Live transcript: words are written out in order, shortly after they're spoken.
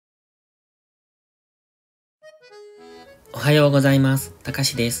おはようございます。たか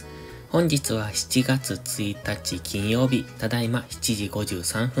しです。本日は7月1日金曜日、ただいま7時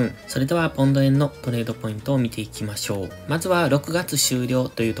53分。それではポンド円のトレードポイントを見ていきましょう。まずは6月終了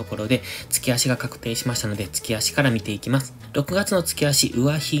というところで月足が確定しましたので月足から見ていきます。6月の月足、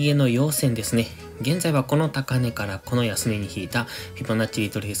上髭の陽線ですね。現在はこの高値からこの安値に引いたフィボナッチリ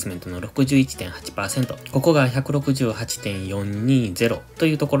トレースメントの 61.8%。ここが 168.420 と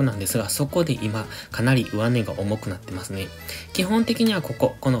いうところなんですが、そこで今かなり上値が重くなってますね。基本的には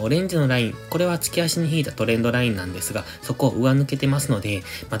このオレンジのライン、これは月足に引いたトレンドラインなんですが、そこを上抜けてますので、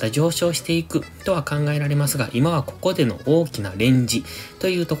また上昇していくとは考えられますが、今はここでの大きなレンジと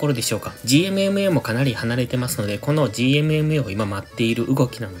いうところでしょうか。GMMA もかなり離れてますので、この GMMA を今待っている動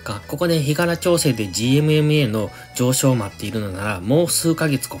きなのか、ここで日柄調整で GMMA の上昇を待っているのなら、もう数ヶ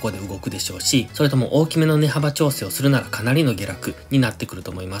月ここで動くでしょうし、それとも大きめの値幅調整をするならかなりの下落になってくる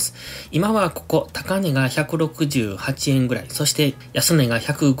と思います。今はここ、高値が168円ぐらい、そして安値が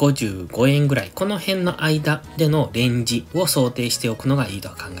155円ぐらい、この辺の間でのレンジを想定しておくのがいいと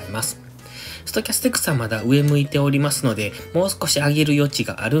考えます。ストキャスティクスはまだ上向いておりますので、もう少し上げる余地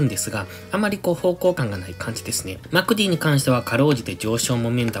があるんですが、あまり方向感がない感じですね。マクディに関してはかろうじて上昇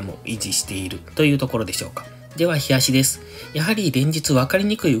モメンタムを維持しているというところでしょうか。では、日足です。やはり連日分かり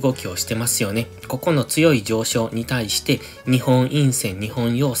にくい動きをしてますよね。ここの強い上昇に対して、日本陰線、日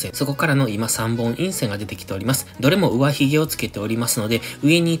本陽線、そこからの今3本陰線が出てきております。どれも上髭をつけておりますので、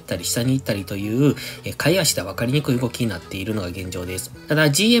上に行ったり下に行ったりという、買い足で分かりにくい動きになっているのが現状です。ただ、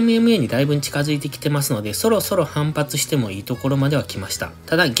GMMA にだいぶ近づいてきてますので、そろそろ反発してもいいところまでは来ました。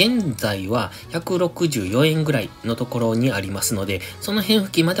ただ、現在は164円ぐらいのところにありますので、その辺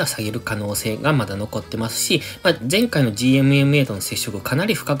付近までは下げる可能性がまだ残ってますし、前回の GMMA との接触かな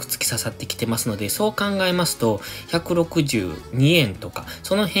り深く突き刺さってきてますので、そう考えますと162円とか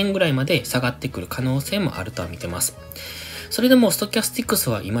その辺ぐらいまで下がってくる可能性もあるとは見てます。それでもストキャスティクス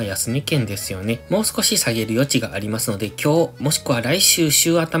は今安値圏ですよね。もう少し下げる余地がありますので、今日もしくは来週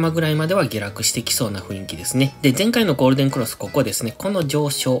週頭ぐらいまでは下落してきそうな雰囲気ですね。で、前回のゴールデンクロスここですね。この上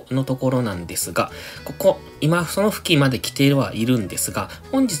昇のところなんですが、ここ今その付近まで来てはいるんですが、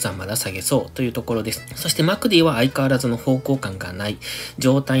本日はまだ下げそうというところです。そしてマクディは相変わらずの方向感がない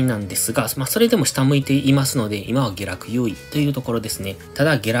状態なんですが、それでも下向いていますので、今は下落優位というところですね。た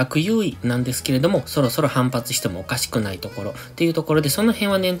だ下落優位なんですけれども、そろそろ反発してもおかしくないところっていうところで、その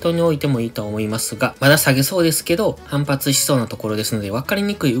辺は念頭に置いてもいいと思いますが、まだ下げそうですけど反発しそうなところですので、分かり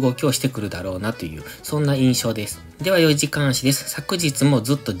にくい動きをしてくるだろうなという、そんな印象です。では4時間足です。昨日も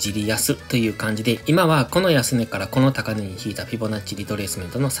ずっとじり安という感じで、今はこの安値からこの高値に引いたフィボナッチリトレースメン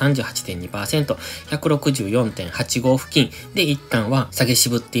トの 38.2%、164.85 付近で一旦は下げ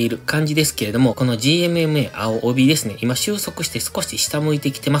渋っている感じですけれども、この GMMA 青帯ですね、今収束して少し下向い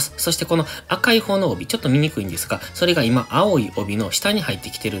てきてます。そしてこの赤い方の帯、ちょっと見にくいんですが、それが今青い帯の下に入っ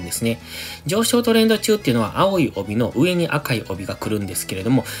てきてるんですね。上昇トレンド中っていうのは青い帯の上に赤い帯が来るんですけれど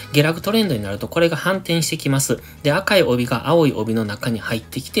も、下落トレンドになるとこれが反転してきます。で、赤い帯が青い帯の中に入っ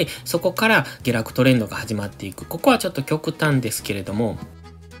てきて、そこから下落トレンドが始まっていく。ここはちょっと極端ですけれども、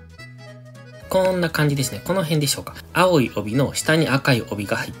こんな感じですね。この辺でしょうか。青い帯の下に赤い帯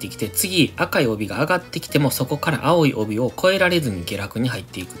が入ってきて、次赤い帯が上がってきても、そこから青い帯を越えられずに下落に入っ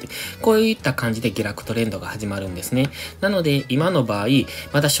ていく。こういった感じで下落トレンドが始まるんですね。なので、今の場合、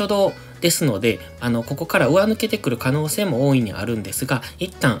まだ初動ですので、ここから上抜けてくる可能性も大いにあるんですが、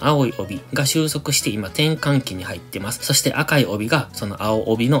一旦青い帯が収束して今転換期に入ってます。そして赤い帯がその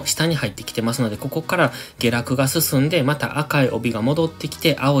青帯の下に入ってきてますので、ここから下落が進んで、また赤い帯が戻ってき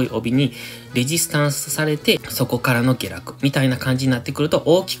て、青い帯にレジスタンスされて、そこからの下落みたいな感じになってくると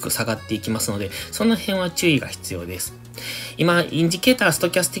大きく下がっていきますので、その辺は注意が必要です。今、インジケータースト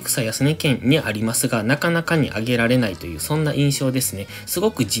キャスティクスは安値圏にありますが、なかなかに上げられないという、そんな印象ですね。すご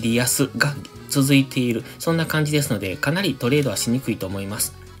くじり安が続いている、そんな感じですので、かなりトレードはしにくいと思いま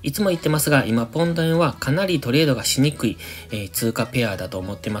す。いつも言ってますが、今、ポンド円はかなりトレードがしにくい、通貨ペアだと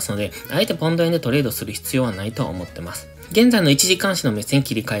思ってますので、あえてポンド円でトレードする必要はないと思ってます。現在の1時間足の目線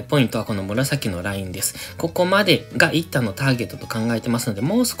切り替えポイントはこの紫のラインです。ここまでが一旦のターゲットと考えてますので、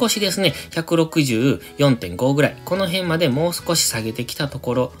もう少しですね、164.5 ぐらい、この辺までもう少し下げてきたと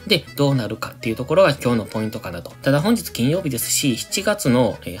ころでどうなるかっていうところが今日のポイントかなと。ただ本日金曜日ですし、7月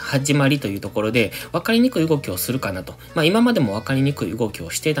の始まりというところで分かりにくい動きをするかなと。今までも分かりにくい動き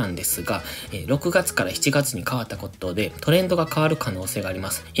をしてたんですが、6月から7月に変わったことでトレンドが変わる可能性があり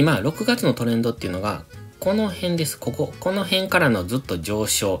ます。今、6月のトレンドっていうのがこの辺です。この辺からのずっと上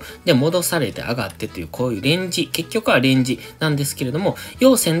昇で戻されて上がってというこういうレンジ、結局はレンジなんですけれども、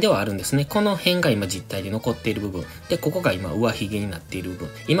陽線ではあるんですね。この辺が今実体で残っている部分。で、ここが今上髭になっている部分。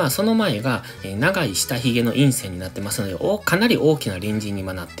今その前が長い下髭の陰線になってますので、かなり大きなレンジに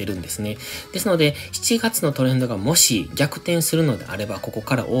今なってるんですね。ですので、7月のトレンドがもし逆転するのであれば、ここ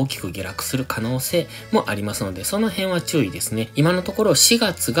から大きく下落する可能性もありますので、その辺は注意ですね。今のところ4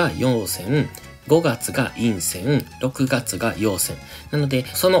月が陽線、5月が陰線、6月が陽線。なので、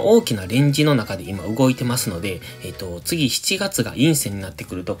その大きなレンジの中で今動いてますので、次7月が陰線になって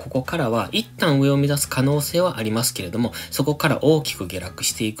くると、ここからは一旦上を目指す可能性はありますけれども、そこから大きく下落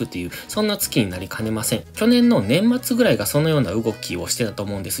していくという、そんな月になりかねません。去年の年末ぐらいがそのような動きをしてたと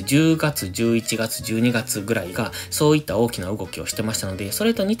思うんです。10月、11月、12月ぐらいが、そういった大きな動きをしてましたので、そ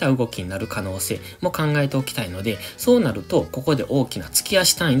れと似た動きになる可能性も考えておきたいので、そうなると、ここで大きな月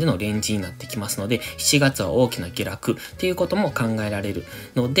足単位でのレンジになってきますので、7月は大きな下落っていうことも考えられる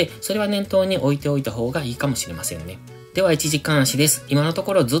ので、それは念頭に置いておいた方がいいかもしれませんね。では、一時間足です。今のと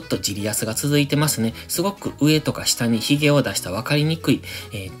ころずっとジリ安が続いてますね。すごく上とか下に髭を出した分かりにくい、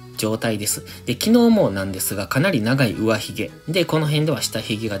状態です。で、昨日もなんですが、かなり長い上髭。で、この辺では下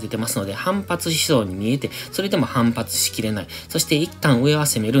髭が出てますので、反発しそうに見えて、それでも反発しきれない。そして一旦上は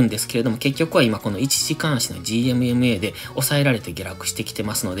攻めるんですけれども、結局は今この1時間足の GMMA で抑えられて下落してきて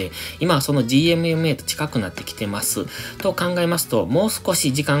ますので、今はその GMMA と近くなってきてます。と考えますと、もう少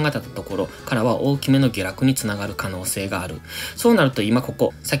し時間が経ったところからは大きめの下落につながる可能性がある。そうなると今こ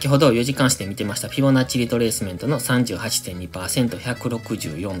こ、先ほど4時間足で見てましたフィボナッチリトレースメントの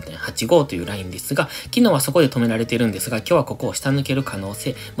 38.2%、164.85 というラインですが、昨日はそこで止められているんですが、今日はここを下抜ける可能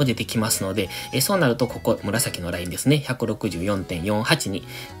性も出てきますので、そうなるとここ、紫のラインですね、164.482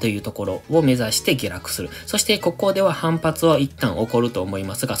 というところを目指して下落する。そしてここでは反発は一旦起こると思い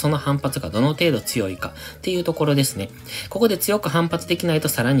ますが、その反発がどの程度強いかっていうところですね。ここで強く反発できないと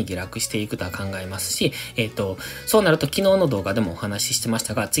さらに下落していくとは考えますし、そうなると昨日の動画でもお話ししてまし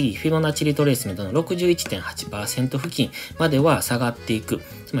たが、次、フィボナッチリトレースメントの 61.8% 付近までは下がっていく。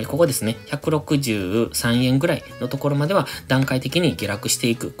つまりここですね、163円ぐらいのところまでは段階的に下落して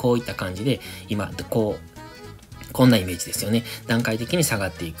いく。こういった感じで、今、こんなイメージですよね。段階的に下が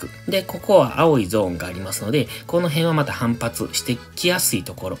っていく。で、ここは青いゾーンがありますので、この辺はまた反発してきやすい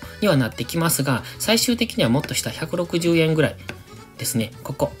ところにはなってきますが、最終的にはもっと下160円ぐらいですね。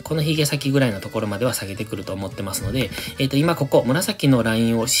この髭先ぐらいのところまでは下げてくると思ってますので、今ここ、紫のラ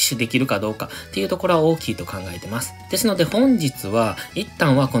インを死守できるかどうかっていうところは大きいと考えてます。ですので本日は、一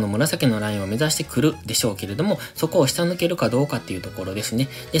旦はこの紫のラインを目指してくるでしょうけれども、そこを下抜けるかどうかっていうところですね。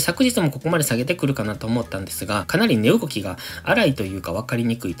で、昨日もここまで下げてくるかなと思ったんですが、かなり値動きが荒いというか分かり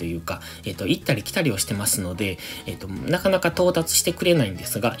にくいというか、行ったり来たりをしてますので、なかなか到達してくれないんで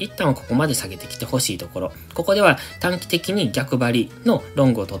すが、一旦はここまで下げてきてほしいところ。ここでは短期的に逆張りのロ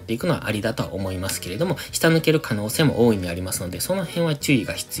ングを取っていくのはありだとは思いますけれども、下抜ける可能性も大いにありますので、その辺は注意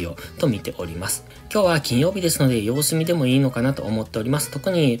が必要と見ております。今日は金曜日ですので、様子見でもいいのかなと思っております。特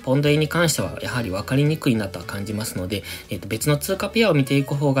にポンド円に関してはやはり分かりにくいなとは感じますので、別の通貨ペアを見てい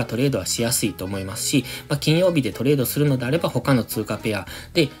く方がトレードはしやすいと思いますし、金曜日でトレードするのであれば他の通貨ペア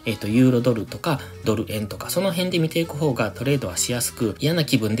で、ユーロドルとかドル円とかその辺で見ていく方がトレードはしやすく、嫌な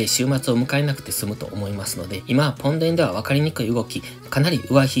気分で週末を迎えなくて済むと思いますので、今ポンド円では分かりにくい動き、かなり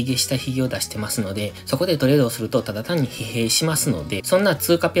上髭下髭を出してますので、そこでトレードをするとただ単に疲弊しますので、そんな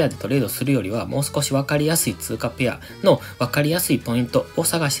通貨ペアでトレードするよりはもう少し分かりやすい通貨ペアの分かりやすいポイントを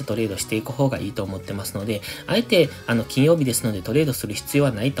探してトレードしていく方がいいと思ってますので、あえて金曜日ですのでトレードする必要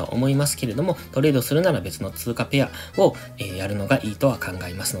はないとは思いますけれども、トレードするなら別の通貨ペアをやるのがいいとは考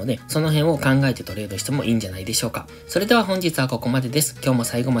えますので、その辺を考えてトレードしてもいいんじゃないでしょうか。それでは本日はここまでです。今日も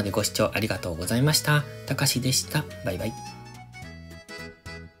最後までご視聴ありがとうございました。たかしでした。バイバイ。